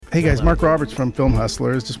Hey guys, Mark Roberts from Film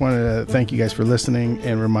Hustlers. Just wanted to thank you guys for listening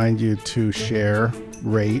and remind you to share,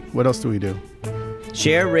 rate. What else do we do?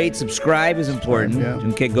 Share, rate, subscribe is important. Yeah.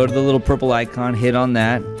 Okay, go to the little purple icon, hit on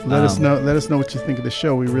that. Let us know what you think of the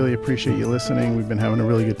show. We really appreciate you listening. We've been having a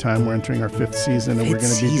really good time. We're entering our 5th season, and we're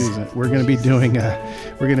going to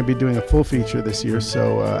be doing a full feature this year.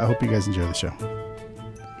 So I hope you guys enjoy the show.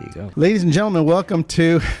 There you go. Ladies and gentlemen, welcome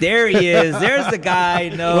to. There he is. There's the guy.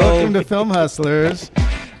 No. Welcome to Film Hustlers.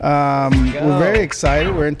 We're very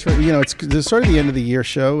excited. We're it's sort of the end of the year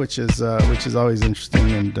show, which is always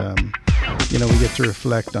interesting, and we get to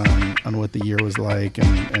reflect on what the year was like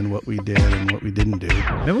and what we did and what we didn't do.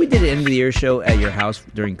 Remember we did an end of the year show at your house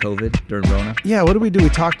during COVID, during Rona? Yeah, what did we do? We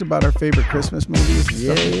talked about our favorite Christmas movies and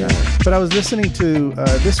stuff like that. But I was listening to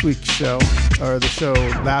this week's show, or the show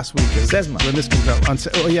last week. Sesma. When this comes out.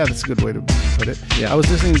 That's a good way to put it. Yeah. I was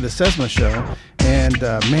listening to the Sesma show, and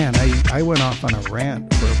man, I went off on a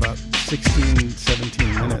rant for about 16,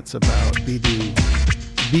 17 minutes about Be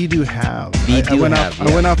Do Have. I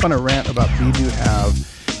went off on a rant about Be Do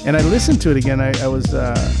Have, and I listened to it again. It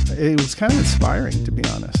was kind of inspiring, to be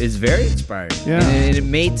honest. It's very inspiring. Yeah. And it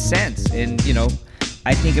made sense. And,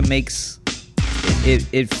 I think it makes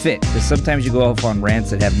it fit. Because sometimes you go off on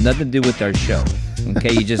rants that have nothing to do with our show.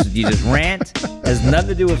 Okay, you just rant. Has nothing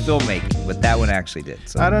to do with filmmaking, but that one actually did.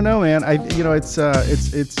 So. I don't know, man. It's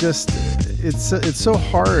so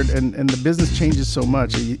hard, and the business changes so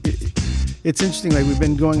much. It's interesting. Like, we've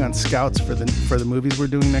been going on scouts for the movies we're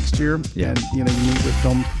doing next year. Yeah. And you meet with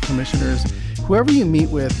film commissioners, whoever you meet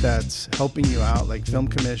with that's helping you out, like film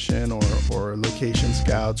commission or location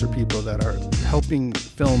scouts or people that are helping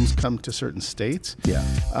films come to certain states. Yeah.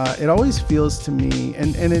 It always feels to me,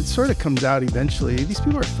 and it sort of comes out eventually, these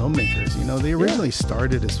people are filmmakers. They originally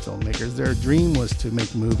started as filmmakers. Their dream was to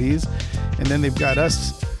make movies, and then they've got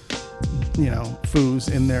us,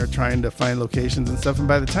 foos in there trying to find locations and stuff. And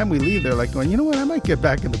by the time we leave, they're like going, you know what, I might get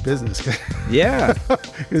back into business. Yeah.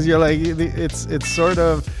 Because you're like,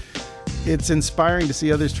 it's inspiring to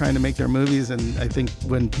see others trying to make their movies. And I think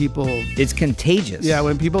when people... It's contagious. Yeah,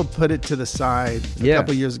 when people put it to the side a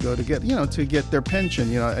couple years ago to get their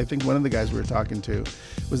pension. I think one of the guys we were talking to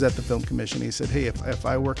was at the Film Commission. He said, hey, if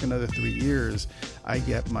I work another 3 years, I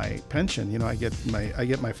get my pension. I get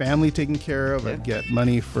my family taken care of. Yeah. I get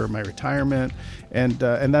money for my retirement, and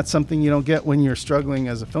that's something you don't get when you're struggling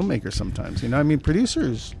as a filmmaker sometimes.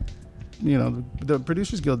 Producers. The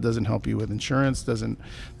Producers Guild doesn't help you with insurance.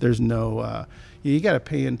 There's no. You got to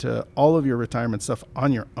pay into all of your retirement stuff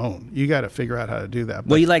on your own. You got to figure out how to do that.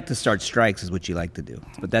 Well, you like to start strikes, is what you like to do,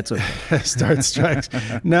 but that's okay. Start strikes.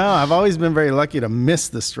 No, I've always been very lucky to miss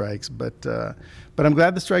the strikes, but I'm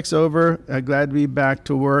glad the strike's over. I'm glad to be back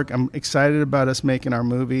to work. I'm excited about us making our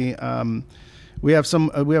movie. We have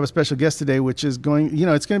a special guest today, which is going.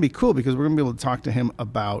 It's going to be cool because we're going to be able to talk to him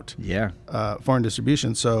about foreign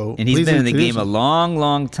distribution. And he's been in the game a long,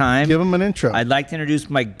 long time. Give him an intro. I'd like to introduce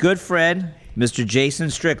my good friend, Mr. Jason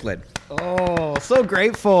Strickland. Oh, so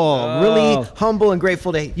grateful. Really humble and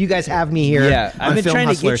grateful to you guys have me here. Yeah, I've been trying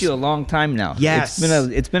Hustlers. to get you a long time now. Yes.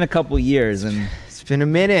 It's been a couple years, and it's been a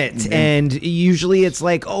minute. Mm-hmm. And usually it's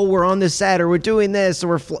like, we're on the set, or we're doing this,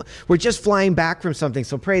 or we're just flying back from something.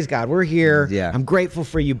 So praise God, we're here. Yeah. I'm grateful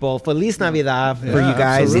for you both. Feliz Navidad for you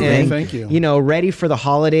guys. Absolutely. And, thank you. Ready for the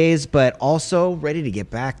holidays, but also ready to get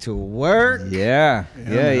back to work. Yeah.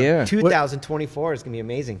 2024 is gonna be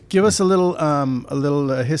amazing. Give us a little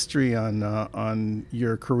history on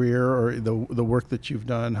your career or the work that you've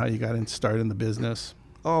done, how you got started in the business.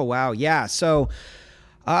 Oh wow, yeah. So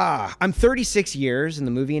I'm 36 years in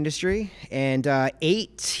the movie industry, and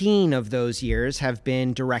 18 of those years have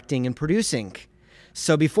been directing and producing.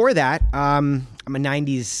 So before that, I'm a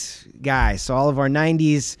 90s guy. So all of our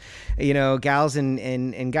 90s, gals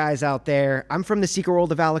and guys out there, I'm from the secret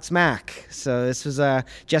world of Alex Mack. So this was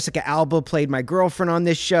Jessica Alba played my girlfriend on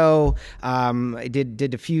this show. I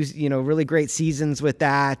did a few, really great seasons with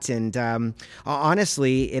that. And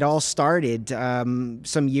honestly, it all started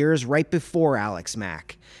some years right before Alex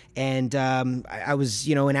Mack. And I was,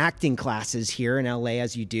 in acting classes here in LA,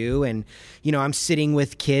 as you do. And, I'm sitting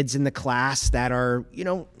with kids in the class that are,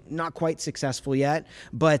 not quite successful yet.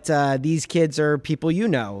 But these kids are people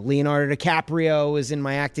Leonardo DiCaprio is in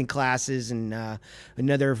my acting classes, and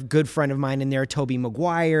another good friend of mine in there, Tobey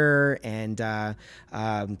Maguire, and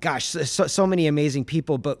so many amazing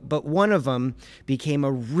people. But one of them became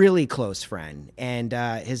a really close friend, and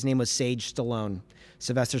his name was Sage Stallone.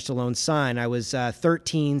 Sylvester Stallone's son. I was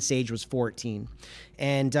 13, Sage was 14.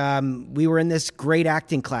 And we were in this great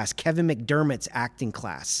acting class, Kevin McDermott's acting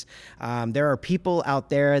class. There are people out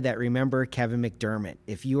there that remember Kevin McDermott.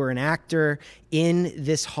 If you were an actor in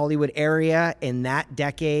this Hollywood area in that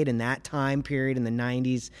decade, in that time period in the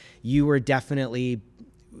 90s, you were definitely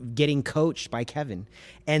getting coached by Kevin.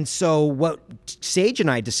 And so what Sage and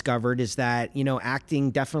I discovered is that, acting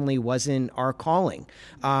definitely wasn't our calling,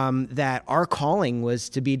 that our calling was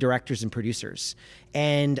to be directors and producers.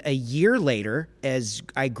 And a year later, as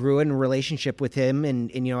I grew in a relationship with him and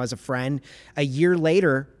as a friend, a year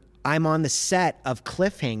later, I'm on the set of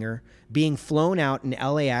Cliffhanger being flown out in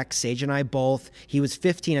LAX, Sage and I both. He was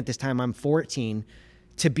 15 at this time, I'm 14,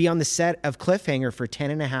 to be on the set of Cliffhanger for 10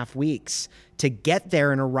 and a half weeks, to get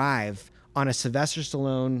there and arrive on a Sylvester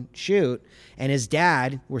Stallone shoot. And his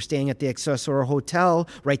dad, we're staying at the Excelsior Hotel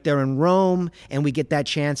right there in Rome, and we get that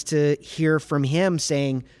chance to hear from him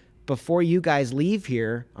saying, before you guys leave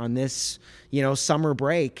here on this, summer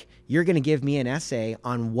break, you're going to give me an essay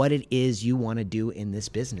on what it is you want to do in this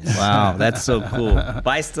business. Wow, that's so cool.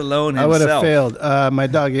 By Stallone himself. I would have failed. My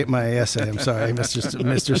dog ate my essay. I'm sorry,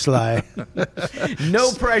 Mr. Sly.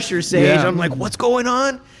 No pressure, Sage. Yeah. I'm like, what's going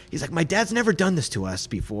on? He's like, my dad's never done this to us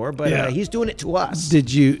before, but he's doing it to us.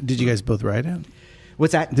 Did you guys both write it?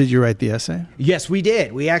 What's that? Did you write the essay? Yes, we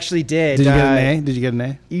did. We actually did. Did you get an A? Did you get an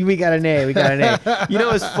A? We got an A.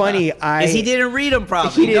 It's funny. He didn't read them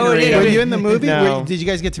properly. He didn't read them. Were you in the movie? No. Did you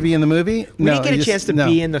guys get to be in the movie? We didn't get a chance to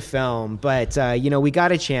be in the film, but we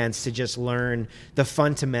got a chance to just learn the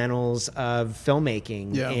fundamentals of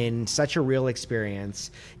filmmaking in such a real experience.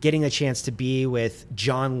 Getting a chance to be with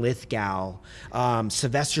John Lithgow,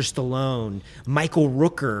 Sylvester Stallone, Michael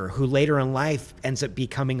Rooker, who later in life ends up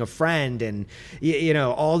becoming a friend, and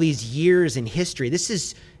all these years in history. This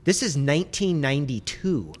is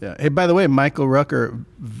 1992. Yeah. Hey, by the way, Michael Rooker,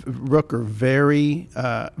 very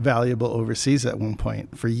valuable overseas at one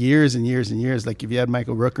point for years and years and years. Like if you had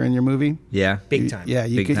Michael Rooker in your movie, big time.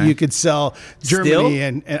 You could sell Germany. Still?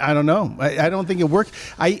 And I don't know. I don't think it works.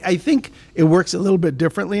 I think it works a little bit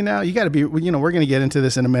differently now. You got to be. We're going to get into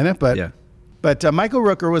this in a minute, but. Yeah. But Michael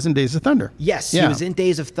Rooker was in Days of Thunder. Yes, he was in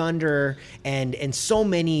Days of Thunder and so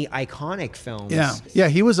many iconic films. Yeah,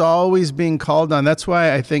 he was always being called on. That's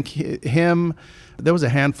why I think there was a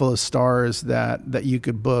handful of stars that you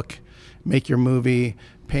could book, make your movie,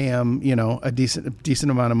 pay them, a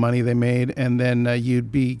decent amount of money they made, and then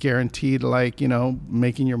you'd be guaranteed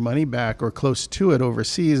making your money back or close to it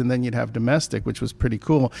overseas, and then you'd have domestic, which was pretty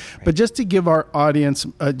cool. Right. But just to give our audience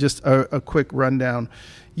just a quick rundown,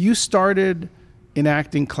 you started in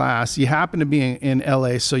acting class. You happened to be in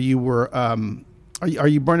LA, so you were. Are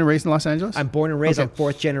you born and raised in Los Angeles? I'm born and raised. Okay. I'm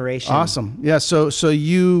fourth generation. Awesome. Yeah. So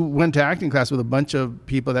you went to acting class with a bunch of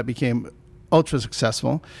people that became ultra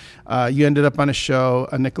successful. You ended up on a show,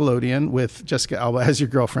 a Nickelodeon, with Jessica Alba as your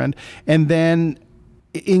girlfriend, and then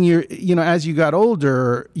in your, as you got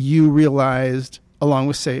older, you realized, along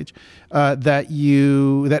with Sage,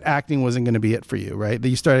 that acting wasn't going to be it for you, right? That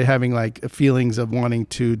you started having like feelings of wanting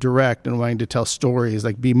to direct and wanting to tell stories,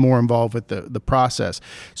 like be more involved with the process.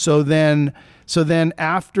 So then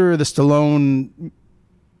after the Stallone,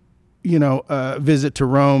 visit to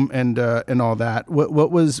Rome and all that,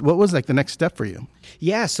 what was like the next step for you?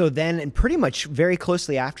 Yeah, so then, and pretty much very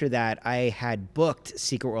closely after that, I had booked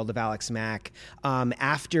Secret World of Alex Mack.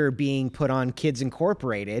 After being put on Kids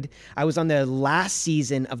Incorporated, I was on the last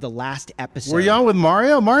season of the last episode. Were you on with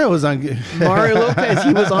Mario? Mario was on. Mario Lopez,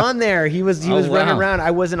 he was on there. He was running around.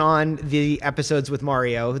 I wasn't on the episodes with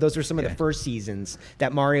Mario. Those were some of the first seasons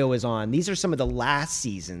that Mario was on. These are some of the last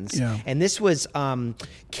seasons. Yeah. And this was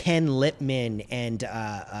Ken Lippman and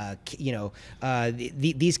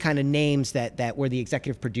these kind of names that were the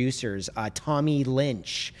executive producers. Tommy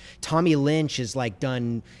Lynch. Tommy Lynch is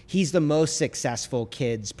he's the most successful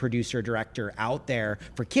kids producer director out there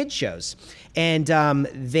for kids shows. And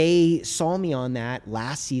they saw me on that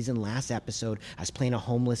last season, last episode. I was playing a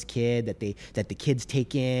homeless kid that the kids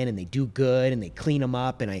take in and they do good and they clean them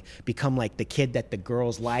up, and I become like the kid that the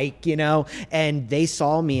girls like, and they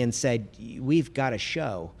saw me and said, we've got a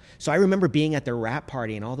show. So I remember being at the wrap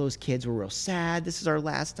party and all those kids were real sad. This is our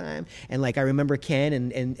last time. And I remember Ken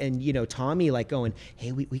and Tommy going,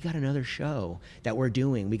 hey, we got another show that we're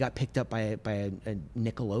doing. We got picked up by a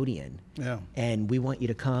Nickelodeon. Yeah. And we want you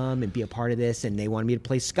to come and be a part of this. And they wanted me to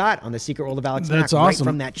play Scott on The Secret World of Alex Mack. That's awesome.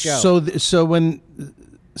 Right from that show.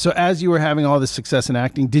 So as you were having all this success in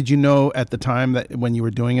acting, did you know at the time that when you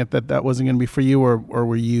were doing it that wasn't going to be for you, or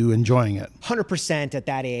were you enjoying it? 100% at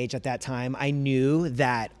that age, at that time, I knew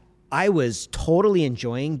that I was totally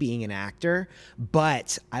enjoying being an actor,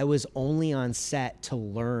 but I was only on set to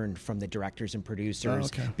learn from the directors and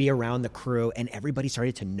producers, be around the crew, and everybody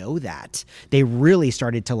started to know that. They really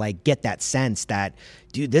started to like get that sense that,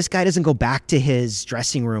 dude, this guy doesn't go back to his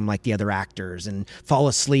dressing room like the other actors and fall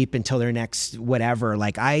asleep until their next whatever.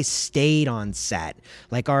 Like, I stayed on set.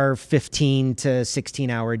 Like, our 15 to 16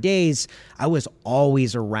 hour days, I was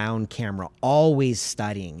always around camera, always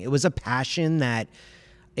studying. It was a passion that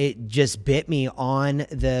it just bit me on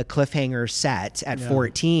the cliffhanger set at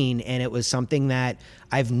 14, and it was something that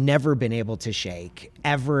I've never been able to shake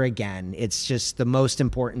ever again. It's just the most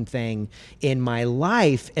important thing in my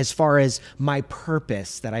life as far as my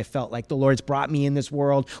purpose, that I felt like the Lord's brought me in this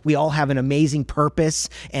world. We all have an amazing purpose,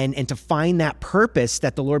 and to find that purpose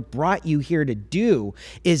that the Lord brought you here to do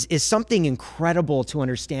is something incredible to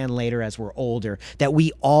understand later as we're older, that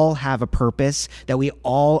we all have a purpose, that we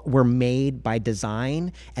all were made by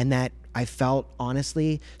design, and that I felt,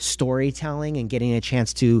 honestly, storytelling and getting a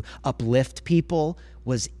chance to uplift people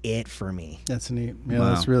was it for me. That's neat. Yeah,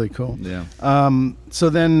 that's really cool. Yeah. So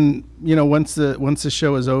then, once the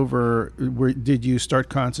show is over, did you start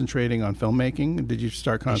concentrating on filmmaking? Did you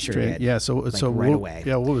start concentrating? I sure did. Yeah. So right away.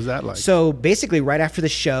 Yeah. What was that like? So basically, right after the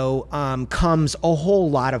show comes a whole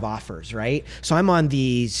lot of offers. Right. So I'm on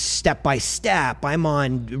the Step by Step. I'm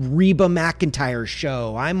on Reba McEntire's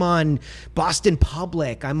show. I'm on Boston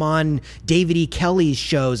Public. I'm on David E. Kelly's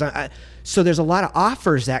shows. So there's a lot of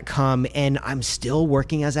offers that come, and I'm still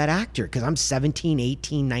working as that actor because I'm 17,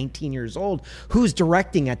 18, 19 years old. Who's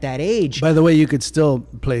directing at that age? By the way, you could still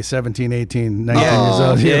play 17, 18, 19 years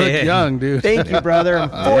old. You look young, dude. Thank you, brother.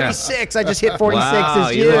 I'm 46. I just hit 46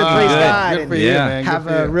 this year. Praise God. Good for you, man. Have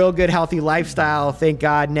a real good, healthy lifestyle. Thank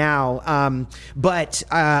God now. But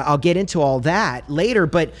I'll get into all that later.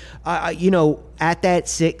 But, at that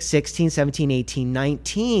 16, 17, 18,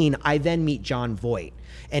 19, I then meet Jon Voight.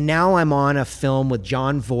 And now I'm on a film with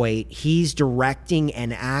Jon Voight. He's directing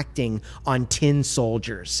and acting on Tin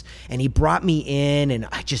Soldiers. And he brought me in, and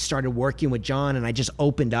I just started working with Jon, and I just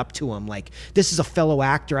opened up to him like, this is a fellow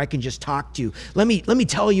actor I can just talk to. Let me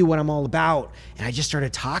tell you what I'm all about. And I just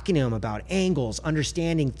started talking to him about angles,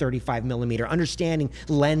 understanding 35 millimeter, understanding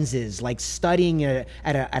lenses, like studying at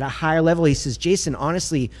a higher level. He says, Jason,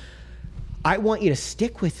 honestly, I want you to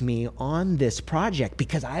stick with me on this project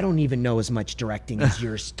because I don't even know as much directing as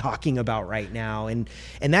you're talking about right now. And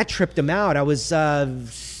that tripped him out. I was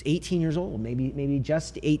 18 years old, maybe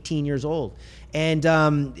just 18 years old. And,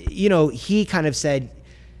 he kind of said,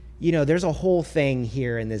 there's a whole thing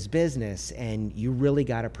here in this business, and you really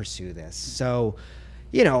got to pursue this. So,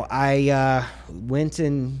 I went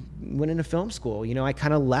into film school. I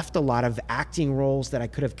kind of left a lot of acting roles that I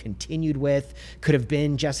could have continued with, could have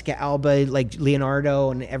been Jessica Alba, like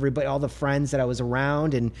Leonardo and everybody, all the friends that I was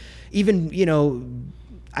around. And even,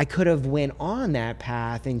 I could have went on that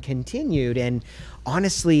path and continued. And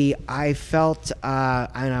honestly, I felt,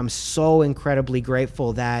 and I'm so incredibly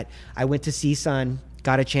grateful that I went to CSUN,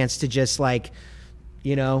 got a chance to just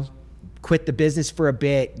quit the business for a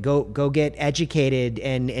bit, go get educated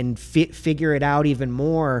and figure it out even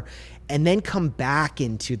more, and then come back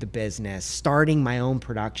into the business, starting my own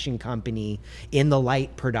production company, In the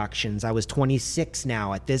Light Productions. I was 26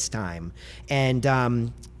 now at this time. And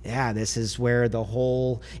this is where the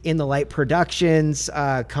whole In the Light Productions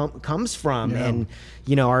comes from. Yeah. And,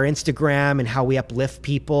 our Instagram and how we uplift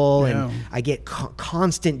people. Yeah. And I get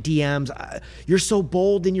constant DMs. You're so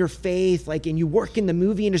bold in your faith, and you work in the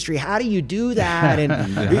movie industry. How do you do that? And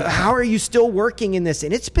how are you still working in this?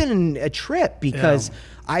 And it's been a trip because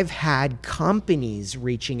I've had companies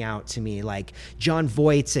reaching out to me, like Jon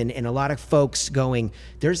Voight's and a lot of folks going,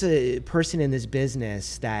 there's a person in this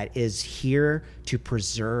business that is here to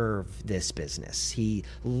preserve this business. He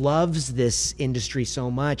loves this industry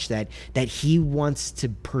so much that he wants to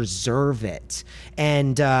preserve it.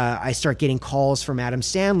 And I start getting calls from Adam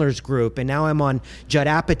Sandler's group, and now I'm on Judd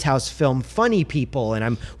Apatow's film Funny People, and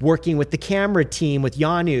I'm working with the camera team with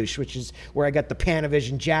Janusz, which is where I got the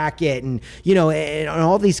Panavision jacket, and and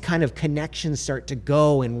all these kind of connections start to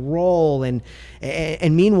go and roll, and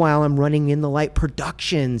meanwhile I'm running In the Light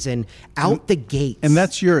Productions and out the gates. And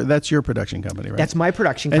that's your production company, right? That's my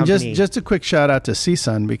production company. And just a quick shout out to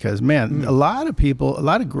CSUN, because man, a lot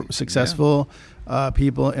of successful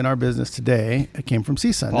people in our business today came from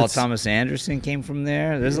CSUN. Paul Thomas Anderson came from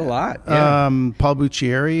there. There's a lot. Yeah. Paul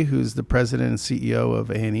Buccieri, who's the president and CEO of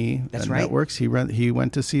A&E Networks, he went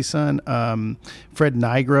to CSUN. Fred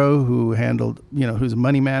Nigro, who handled, who's a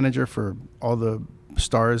money manager for all the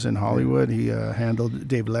stars in Hollywood. He handled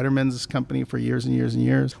Dave Letterman's company for years and years and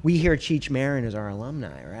years. We hear Cheech Marin as our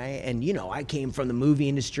alumni, right? And, I came from the movie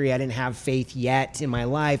industry. I didn't have faith yet in my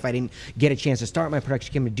life. I didn't get a chance to start my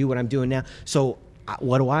production company to do what I'm doing now. So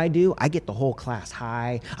what do? I get the whole class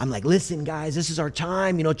high. I'm like, listen, guys, this is our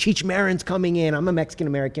time. Cheech Marin's coming in. I'm a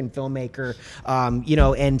Mexican-American filmmaker,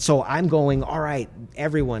 and so I'm going, all right,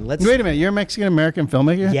 everyone, let's... Wait a minute, you're a Mexican-American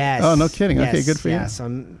filmmaker? Yes. Oh, no kidding. Yes, Okay, good for you. As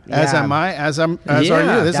am I, as are you.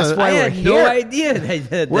 That's why I we're had here. no idea.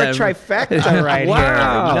 We're a trifecta right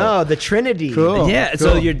Wow. here. No, the Trinity. Cool. Yeah,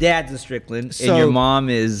 so your dad's a Strickland, So and your mom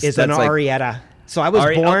is an that's like- Arrieta. So I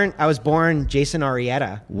was born Jason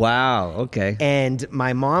Arrieta. Wow, okay. And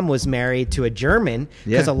my mom was married to a German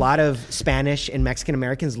because a lot of Spanish and Mexican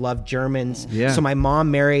Americans love Germans. Yeah. So my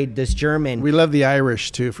mom married this German. We love the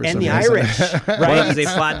Irish, too, for and some the reason. Irish, right? Well, because they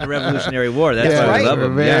fought in the Revolutionary War. That's That's why right. we love We're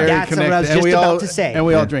them. very Yeah. That's what I was connected. And just we about all- to say. And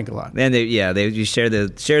we all drink a lot. And you share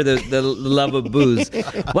the love of booze.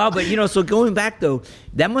 Wow, but so going back though,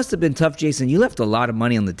 that must have been tough, Jason. You left a lot of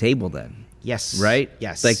money on the table then. Yes. Right?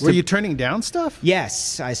 Yes. Like Were you turning down stuff?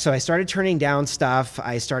 Yes. So I started turning down stuff.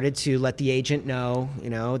 I started to let the agent know,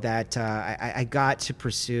 that I got to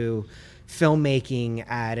pursue filmmaking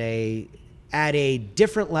at a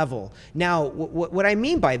different level. Now, what I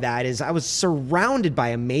mean by that is I was surrounded by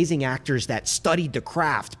amazing actors that studied the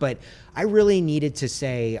craft, but I really needed to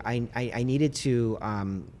say I needed to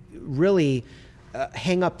really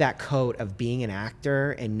hang up that coat of being an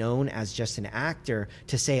actor and known as just an actor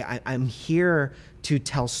to say I'm here to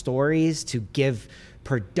tell stories, to give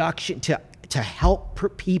production, to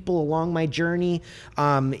help people along my journey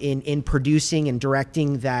in producing and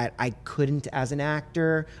directing that I couldn't as an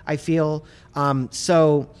actor, I feel.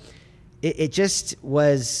 So it just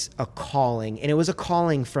was a calling, and it was a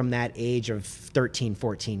calling from that age of 13,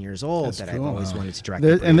 14 years old. That's that cool. I've always wanted to direct.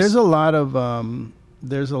 And there's a lot of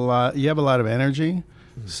you have a lot of energy,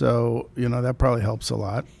 so that probably helps a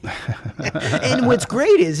lot. And what's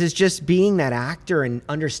great is just being that actor and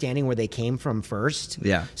understanding where they came from first.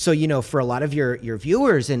 Yeah. So for a lot of your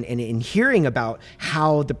viewers and in hearing about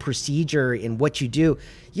how the procedure and what you do,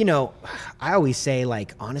 I always say,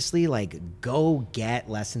 honestly, go get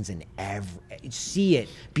lessons in see it,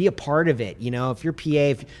 be a part of it. If you're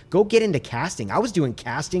PA, go get into casting. I was doing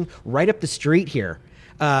casting right up the street here.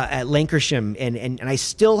 At Lancashire, and I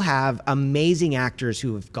still have amazing actors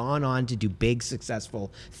who have gone on to do big,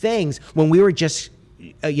 successful things when we were just,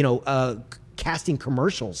 casting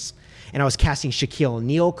commercials. And I was casting Shaquille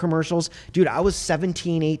O'Neal commercials. Dude, I was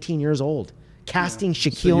 17, 18 years old. Casting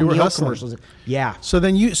Shaquille O'Neal commercials. Yeah. So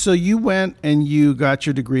then you went and you got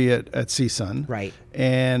your degree at CSUN. Right.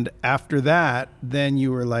 And after that, then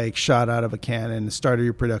you were shot out of a cannon and started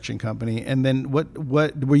your production company. And then what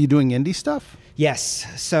were you doing indie stuff? Yes.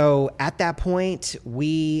 So at that point,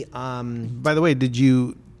 we... By the way, did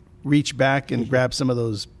you reach back and grab some of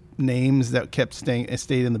those names that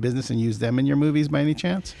stayed in the business and use them in your movies by any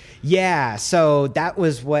chance? Yeah, so that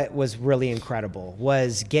was what was really incredible,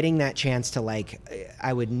 was getting that chance to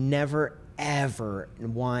I would never ever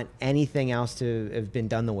want anything else to have been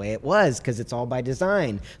done the way it was, because it's all by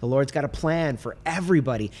design. The Lord's got a plan for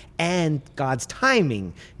everybody and God's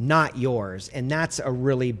timing, not yours. And that's a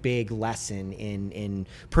really big lesson in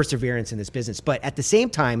perseverance in this business. But at the same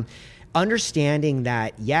time, understanding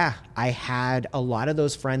that, I had a lot of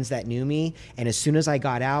those friends that knew me. And as soon as I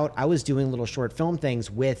got out, I was doing little short film things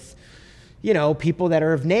with, people that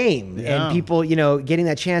are of name and people, getting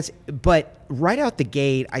that chance. But right out the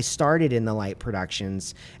gate, I started in the light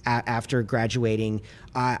productions after graduating.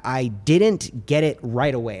 I didn't get it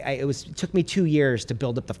right away. It took me 2 years to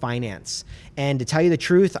build up the finance. And to tell you the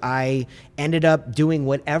truth, I ended up doing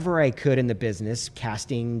whatever I could in the business,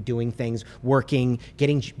 casting, doing things, working,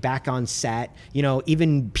 getting back on set,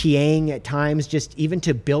 even PAing at times, just even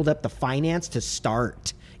to build up the finance to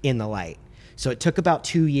start in the light. So it took about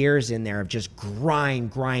 2 years in there of just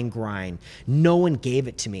grind. No one gave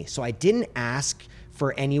it to me. So I didn't ask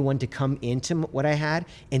for anyone to come into what I had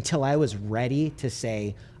until I was ready to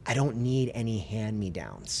say, I don't need any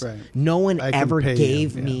hand-me-downs. Right. No one ever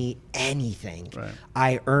gave you. me anything. Right.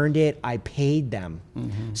 I earned it. I paid them.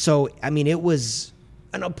 Mm-hmm. So, it was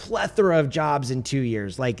a plethora of jobs in 2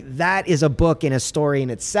 years. That is a book and a story in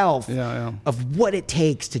itself of what it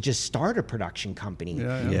takes to just start a production company.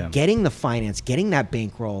 Yeah. Getting the finance, getting that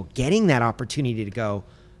bankroll, getting that opportunity to go,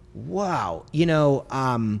 wow,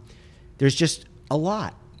 there's just a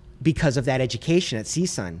lot because of that education at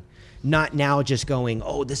CSUN. Not now just going,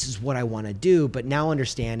 oh, this is what I want to do, but now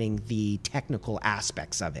understanding the technical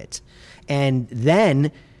aspects of it. And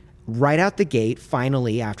then right out the gate,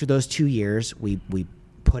 finally, after those 2 years, we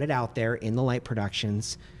put it out there in the Light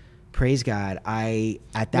Productions. Praise God. At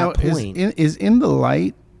that Now, point, is in the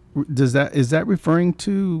light. Is that referring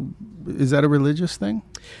to? Is that a religious thing?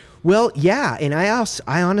 well, yeah, and I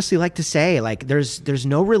honestly like to say, like, there's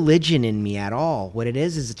no religion in me at all. What it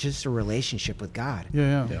is it's just a relationship with God.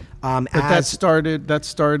 Yeah. But That started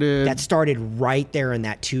right there in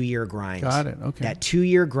that 2-year grind. Got it. Okay. That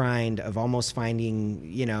 2-year grind of almost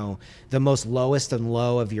finding, the most lowest and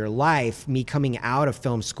low of your life. Me coming out of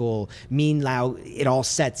film school, meanwhile, it all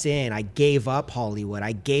sets in. I gave up Hollywood.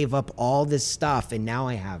 I gave up all this stuff, and now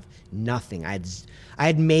I have nothing. I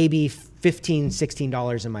had maybe $15,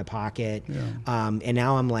 $16 in my pocket. Yeah. And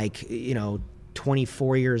now I'm like,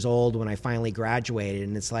 24 years old when I finally graduated,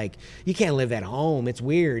 and it's like, you can't live at home. It's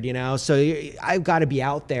weird, So I've got to be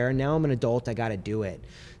out there. And now I'm an adult. I got to do it.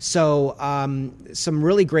 So some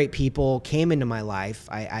really great people came into my life.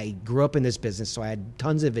 I grew up in this business, so I had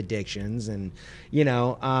tons of addictions, and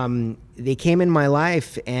they came in my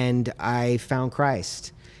life, and I found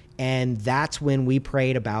Christ. And that's when we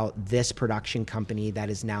prayed about this production company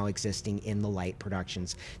that is now existing in the Light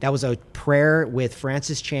Productions. That was a prayer with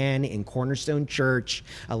Francis Chan in Cornerstone Church.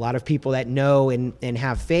 A lot of people that know and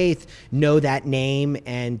have faith know that name.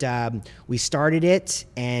 And we started it,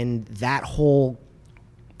 and that whole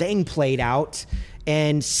thing played out.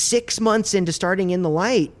 And 6 months into starting in the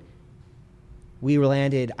Light,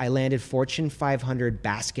 I landed Fortune 500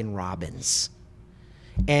 Baskin-Robbins.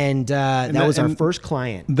 And that was our first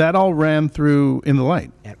client. That all ran through in the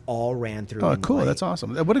light. That all ran through. Oh, cool! That's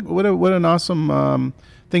awesome. What an awesome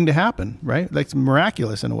thing to happen, right? Like, it's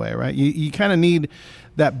miraculous in a way, right? You kind of need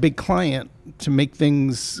that big client to make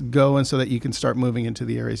things go, and so that you can start moving into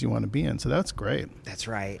the areas you want to be in. So that's great. That's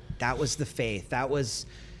right. That was the faith. That was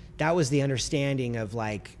the understanding of,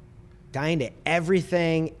 like, dying to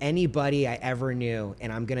everything, anybody I ever knew,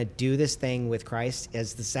 and I'm going to do this thing with Christ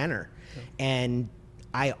as the center. Okay. And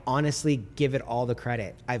I honestly give it all the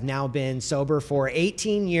credit. I've now been sober for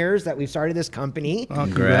 18 years that we've started this company. Oh,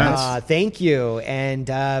 congrats. Thank you. And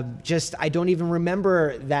I don't even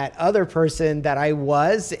remember that other person that I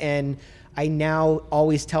was. And I now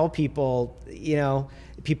always tell people,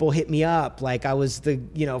 people hit me up like I was the,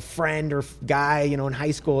 friend or guy, in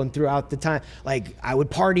high school and throughout the time. Like, I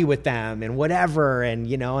would party with them and whatever. And,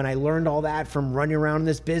 and I learned all that from running around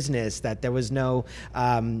this business, that there was no,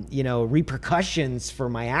 repercussions for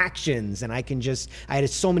my actions. And I had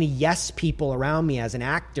so many yes people around me as an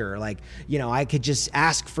actor. Like, I could just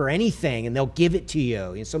ask for anything and they'll give it to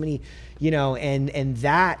you. And so many, and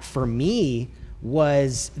that for me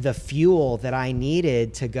was the fuel that I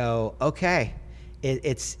needed to go, okay,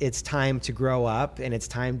 it's time to grow up, and it's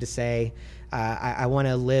time to say, I want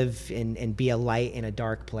to live and be a light in a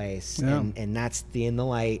dark place. Yeah. And that's the In the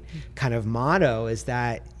Light kind of motto, is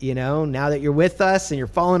that, now that you're with us and you're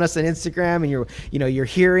following us on Instagram, and you're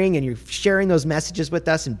hearing and you're sharing those messages with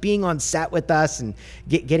us and being on set with us and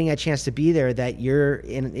getting a chance to be there, that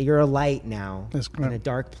you're a light now in a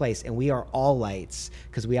dark place. And we are all lights,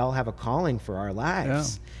 because we all have a calling for our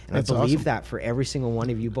lives. Yeah. And I believe that for every single one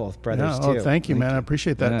of you both brothers too. Oh, thank you, man. I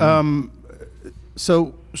appreciate that. Yeah.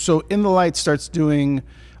 So In the Light starts doing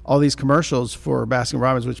all these commercials for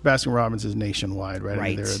Baskin-Robbins, which Baskin-Robbins is nationwide, right?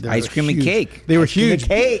 Right. I mean, they're ice cream huge. and cake. They were ice cream huge.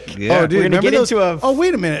 And cake. Yeah. Oh, dude, we're gonna get into a. Oh,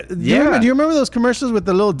 wait a minute. Do you remember those commercials with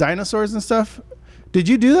the little dinosaurs and stuff? Did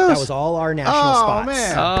you do those? That was all our national spots.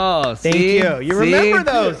 Man. Oh, thank you. You remember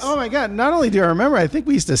those? Oh my God! Not only do I remember, I think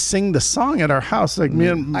we used to sing the song at our house, like me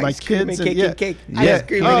and my kids. Ice cream and cake. Ice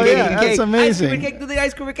cream and cake. That's amazing. Ice cream and cake to the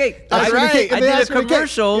ice cream and cake. That's right. I did a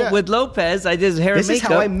commercial with Lopez. I did his hair and makeup. This is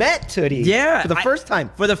how I met Tootie. Yeah, for the first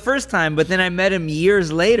time. For the first time, but then I met him years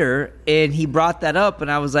later, and he brought that up, and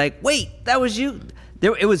I was like, "Wait, that was you."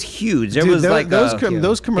 It was huge. There was like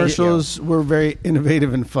those commercials were very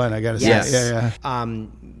innovative and fun. I got to say, yes.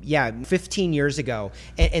 Yeah, 15 years ago.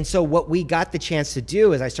 And so what we got the chance to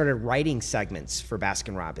do is I started writing segments for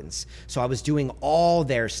Baskin-Robbins. So I was doing all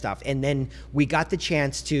their stuff. And then we got the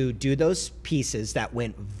chance to do those pieces that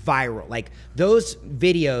went viral. Like, those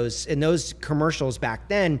videos and those commercials back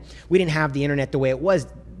then, we didn't have the internet the way it was,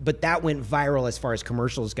 but that went viral as far as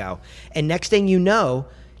commercials go. And next thing you know,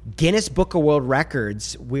 Guinness Book of World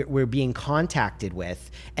Records we're being contacted with,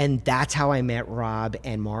 and that's how I met Rob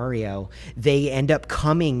and Mario. They end up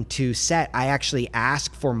coming to set. I actually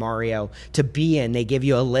asked for Mario to be in. They give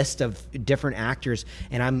you a list of different actors,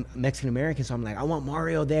 and I'm Mexican-American, so I'm like, I want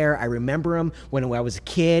Mario there. I remember him when I was a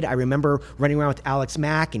kid. I remember running around with Alex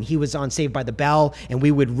Mack, and he was on Saved by the Bell, and we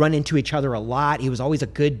would run into each other a lot. He was always a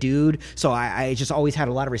good dude, so I just always had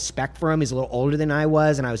a lot of respect for him. He's a little older than I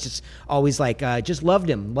was, and I was just always like, just loved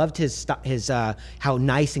him. loved his how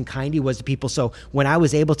nice and kind he was to people. So when I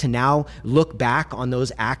was able to now look back on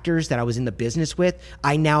those actors that I was in the business with,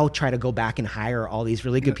 I now try to go back and hire all these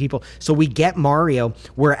really good people. So we get Mario.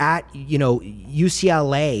 We're at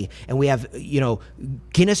UCLA, and we have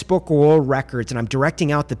Guinness Book of World Records, and I'm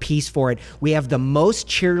directing out the piece for it. We have the most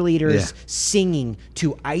cheerleaders singing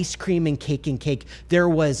to Ice Cream and Cake and Cake. There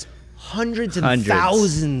was hundreds and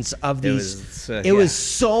thousands of these. It was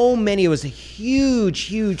so many. It was a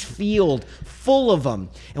huge field full of them.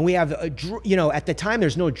 And we have, at the time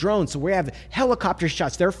there's no drones, so we have helicopter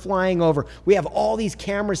shots. They're flying over. We have all these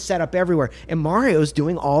cameras set up everywhere. And Mario's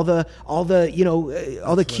doing all the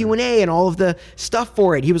Q&A and all of the stuff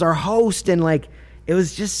for it. He was our host, and it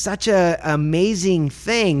was just such a amazing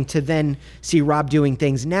thing to then see Rob doing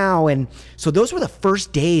things now. And so those were the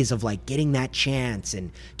first days of getting that chance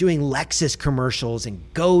and doing Lexus commercials and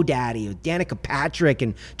GoDaddy with Danica Patrick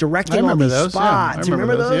and directing all these spots. You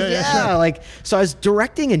remember those? Yeah. So I was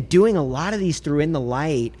directing and doing a lot of these through In the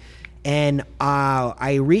Light. And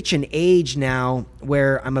I reach an age now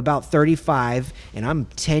where I'm about 35 and I'm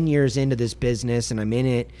 10 years into this business and I'm in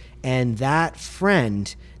it. And that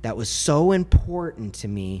friend that was so important to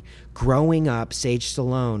me growing up, Sage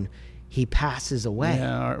Stallone, he passes away.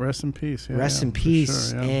 Yeah, rest in peace. Yeah, rest in peace.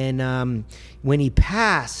 Sure, yeah. And when he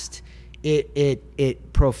passed,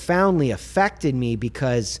 it profoundly affected me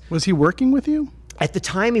because... Was he working with you? At the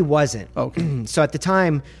time, he wasn't. Okay. So at the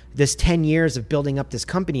time, this 10 years of building up this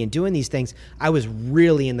company and doing these things, I was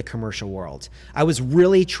really in the commercial world. I was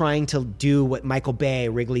really trying to do what Michael Bay,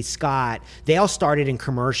 Wrigley Scott, they all started in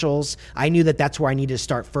commercials. I knew that that's where I needed to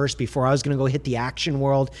start first before I was going to go hit the action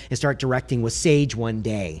world and start directing with Sage one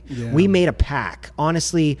day. Yeah. We made a pact.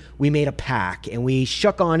 Honestly, we made a pact and we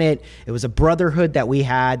shook on it. It was a brotherhood that we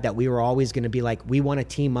had, that we were always going to be we want to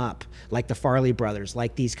team up like the Farley brothers,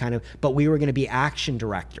 like these but we were going to be action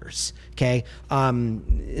directors. Okay.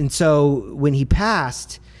 And so when he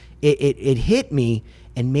passed, it hit me,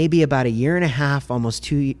 and maybe about a year and a half, about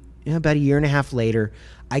a year and a half later,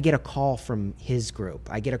 I get a call from his group.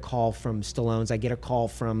 I get a call from Stallone's. I get a call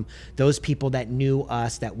from those people that knew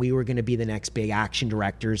us, that we were going to be the next big action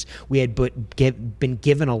directors. We had been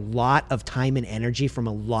given a lot of time and energy from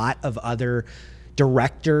a lot of other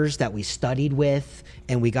directors that we studied with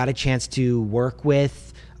and we got a chance to work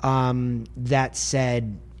with, that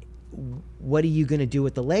said, what are you going to do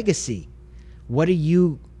with the legacy? What are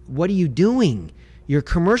you doing? You're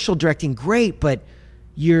commercial directing, great, but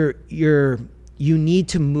you need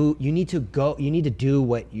to move, you need to do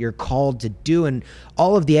what you're called to do, and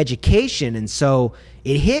all of the education. And so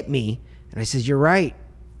it hit me, and I said, you're right.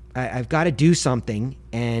 I've got to do something,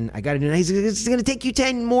 and I got to do it. He said, it's going to take you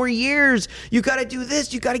 10 more years. You got to do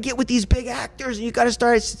this. You got to get with these big actors, and you got to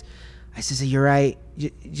start. I said, you're right.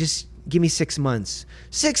 Just give me 6 months.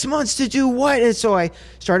 6 months to do what? And so I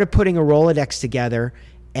started putting a Rolodex together,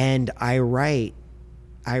 and I write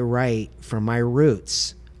from my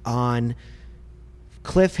roots on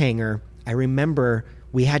Cliffhanger. I remember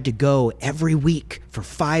we had to go every week for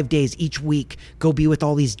 5 days, each week, go be with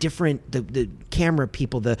all these different, the camera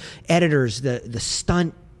people, the editors, the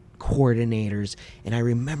stunt coordinators. And I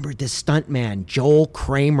remembered this stunt man, Joel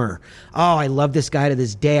Kramer. Oh, I love this guy to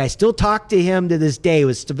this day. I still talk to him to this day. It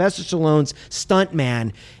was Sylvester Stallone's stunt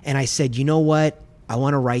man. And I said, you know what? I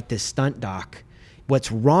want to write this stunt doc.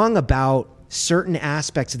 What's wrong about certain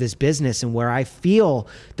aspects of this business, and where I feel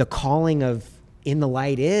the calling of In the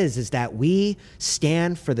Light is that we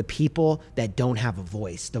stand for the people that don't have a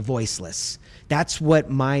voice, the voiceless. That's what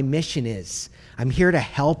my mission is. I'm here to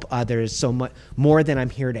help others so much more than I'm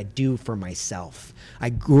here to do for myself. I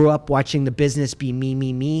grew up watching the business be me,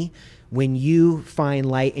 me, me. When you find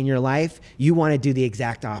light in your life, you want to do the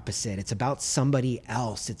exact opposite. It's about somebody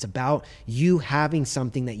else. It's about you having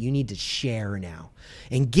something that you need to share now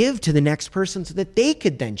and give to the next person so that they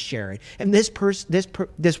could then share it. And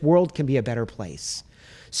this world can be a better place.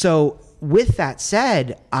 So with that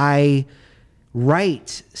said, I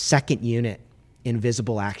write second unit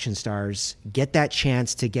Invisible Action Stars, get that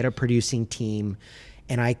chance to get a producing team,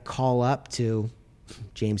 and I call up to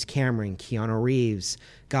James Cameron, Keanu Reeves.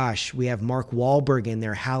 Gosh, we have Mark Wahlberg in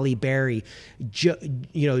there, Halle Berry, Joe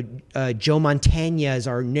Montana is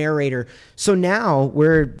our narrator. So now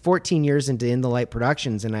we're 14 years into In the Light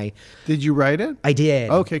Productions, and I did you write it? I did.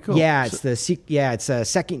 Okay, cool. Yeah, it's a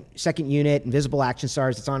second unit, Invisible Action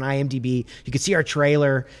Stars. It's on IMDb. You can see our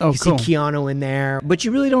trailer. Oh, you cool. See Keanu in there. But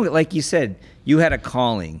you really don't, like you said, you had a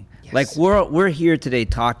calling. Yes. Like we're here today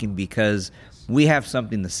talking because we have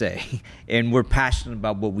something to say, and we're passionate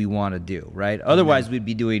about what we want to do, right? Otherwise, we'd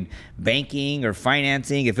be doing banking or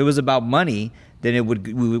financing. If it was about money, then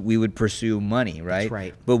we would pursue money, right? That's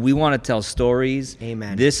right. But we want to tell stories.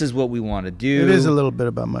 Amen. This is what we want to do. It is a little bit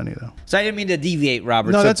about money, though. So I didn't mean to deviate,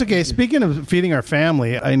 Robert. No, that's okay. Speaking of feeding our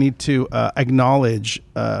family, I need to acknowledge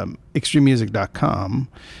extrememusic.com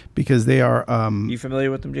because they are you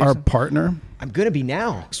familiar with them, Jason? our partner. I'm going to be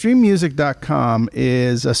now. Extrememusic.com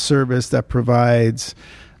is a service that provides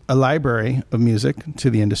a library of music to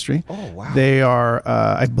the industry. Oh, wow. They are,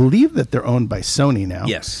 I believe that they're owned by Sony now.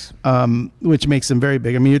 Yes. Which makes them very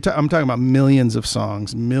big. I mean, I'm talking about millions of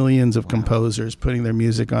songs, millions of composers putting their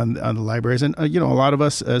music on the libraries. And, a lot of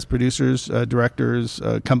us as producers, directors,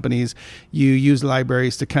 companies, you use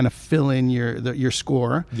libraries to kind of fill in your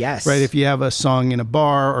score. Yes. Right? If you have a song in a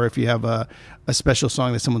bar or if you have a special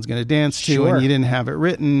song that someone's going to dance to and you didn't have it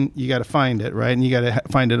written, you got to find it, right? And you got to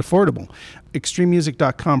find it affordable.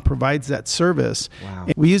 Extrememusic.com provides that service. Wow.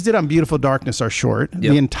 We used it on Beautiful Darkness, our short. Yep.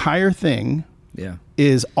 The entire thing Yeah.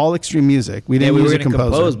 is all Extreme Music. We didn't we were use a going to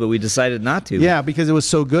composer. compose, but we decided not to. Yeah, because it was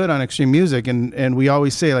so good on Extreme Music, and we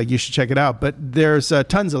always say, like, you should check it out. But there's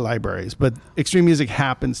tons of libraries, but Extreme Music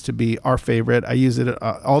happens to be our favorite. I use it at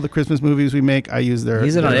all the Christmas movies we make. I use their...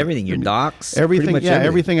 Use it on everything, your docs, everything, pretty much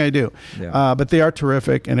everything I do. Yeah. But they are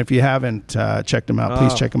terrific, and if you haven't checked them out,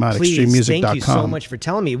 please check them out, Please, extrememusic.com. thank you so much for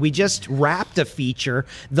telling me. We just wrapped a feature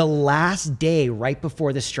the last day right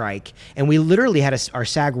before the strike, and we literally had our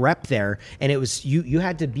SAG rep there, and it was you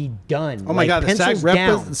had to be done. Oh my God, the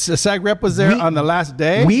SAG rep was there on the last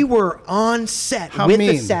day? We were on set How with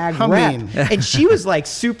mean. the SAG How rep. mean. And she was like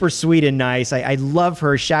super sweet and nice. I love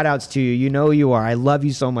her. Shout outs to you. You know who you are. I love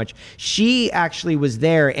you so much. She actually was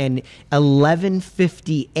there, and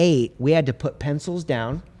 11:58, we had to put pencils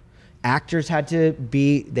down. Actors had to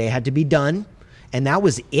be done. And that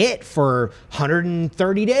was it for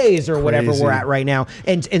 130 days or whatever we're at right now.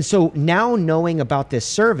 And so now knowing about this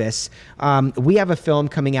service, we have a film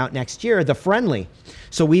coming out next year, The Friendly.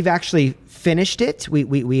 So we've actually finished it.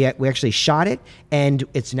 We actually shot it, and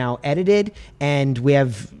it's now edited, and we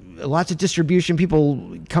have lots of distribution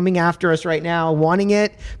people coming after us right now, wanting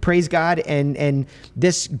it. Praise God. And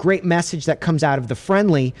this great message that comes out of The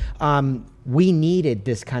Friendly, we needed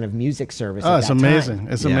this kind of music service. Oh, it's amazing. Time.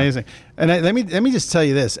 It's amazing. And let me just tell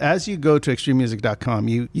you this. As you go to extrememusic.com,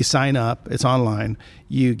 you sign up. It's online.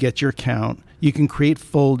 You get your account. You can create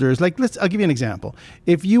folders. Like, I'll give you an example.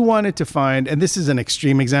 If you wanted to find, and this is an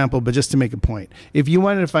extreme example, but just to make a point, if you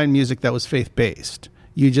wanted to find music that was faith-based,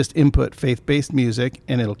 you just input faith-based music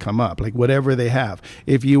and it'll come up, like whatever they have.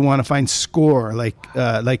 If you want to find score, like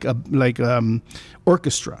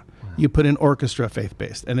orchestra, you put in orchestra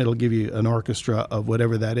faith-based, and it'll give you an orchestra of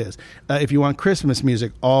whatever that is. If you want Christmas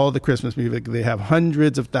music, all the Christmas music, they have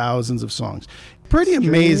hundreds of thousands of songs. Pretty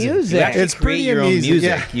amazing. Music. It's pretty your amazing. own music.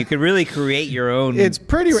 Yeah. You could really create your own. It's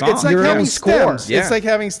pretty. song. It's like Your having own score. stems. Yeah. It's like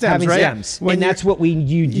having stems, Having right? stems. When And that's what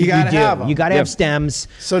you gotta do. have 'em. You got to Yep. have stems.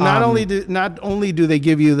 So not only do they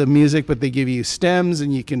give you the music, but they give you stems,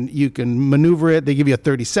 and you can maneuver it. They give you a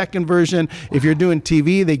 30-second version. If you're doing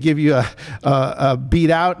TV, they give you a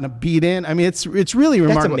beat out and a beat in. I mean, it's really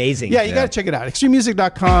remarkable. amazing. Yeah, you got to check it out.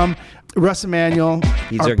 Extrememusic.com. Russ Emanuel,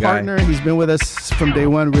 He's our our guy. partner. He's been with us from day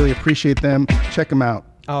one. Really appreciate them. Check them out.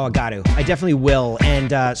 Oh, I got to. I definitely will.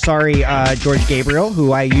 And sorry, George Gabriel,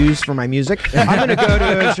 who I use for my music. I'm going to go to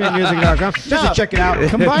extrememusic.com just to check it out.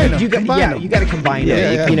 Combine them. You got to combine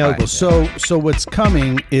it. You know, So what's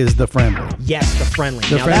coming is The Friendly. yes, The Friendly.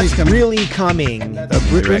 The now Friendly's that's coming. really coming.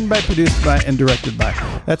 Written by, produced by, and directed by.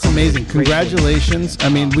 That's amazing. Congratulations. I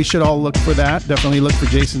mean, we should all look for that. Definitely look for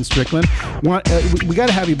Jason Strickland. We got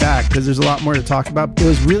to have you back because there's a lot more to talk about. It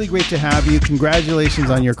was really great to have you.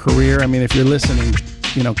 Congratulations on your career. I mean, if you're listening,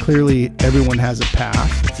 clearly everyone has a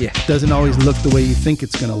path. Yeah. Doesn't always look the way you think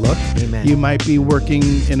it's going to look. Amen. You might be working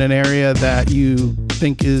in an area that you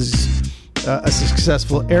think is a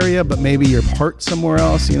successful area, but maybe your heart somewhere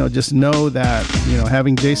else. Just know that,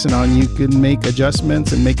 having Jason on, you can make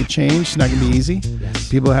adjustments and make a change. It's not going to be easy. Yes.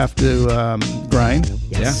 People have to grind.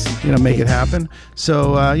 Yes. Make it happen.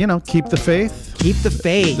 So, keep the faith. Keep the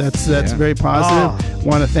faith. That's very positive.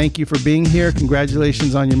 Want to thank you for being here.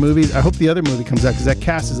 Congratulations on your movies. I hope the other movie comes out because that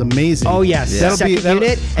cast is amazing. Oh yes, That'll second be- that'll-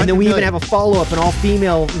 unit, and then we even 100 have a follow-up, an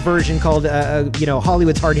all-female version called,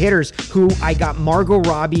 Hollywood's Hard Hitters. Who I got Margot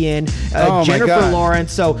Robbie in, Oh, my Jennifer God.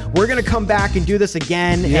 Lawrence. So we're gonna come back and do this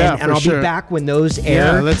again, Yeah, and for I'll sure. be back when those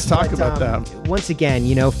air. Yeah, let's talk about that. Once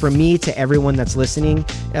again, from me to everyone that's listening,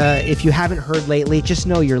 if you haven't heard lately, just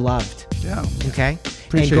know you're loved. Yeah. Okay.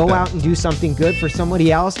 Appreciate and go that. out and do something good for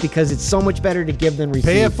somebody else because it's so much better to give than receive.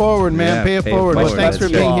 Pay it forward, man. Yeah, pay it pay it forward. Well, forward. thanks for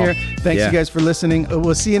That's being all. here. Thanks Yeah. you guys for listening.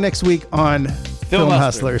 We'll see you next week on Film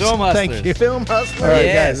Hustlers. Film Hustlers. Thank you. Film hustlers. All right,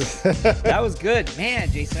 Yes. guys. That was good.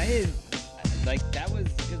 Man, Jason, I didn't like that was